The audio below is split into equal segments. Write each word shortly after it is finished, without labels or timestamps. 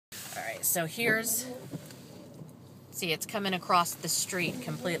so here's, see, it's coming across the street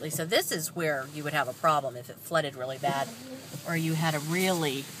completely. So this is where you would have a problem if it flooded really bad, or you had a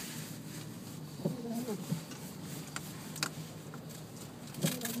really...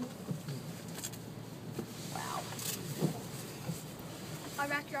 Wow. Our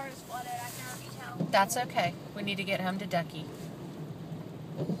backyard is flooded, I can already tell. That's okay. We need to get home to Ducky.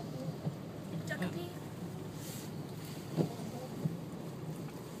 Ducky.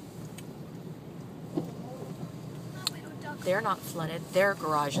 They're not flooded. Their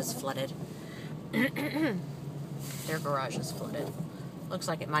garage is flooded. Their garage is flooded. Looks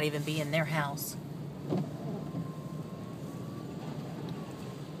like it might even be in their house.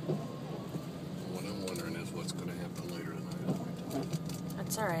 What I'm wondering is what's going to happen later tonight.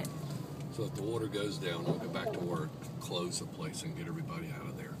 That's all right. So if the water goes down, I'll go back to work, close the place, and get everybody out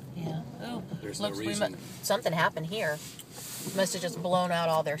of there. Yeah. Oh, There's no looks reason. something happened here. Must have just blown out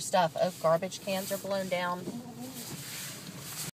all their stuff. Oh, garbage cans are blown down.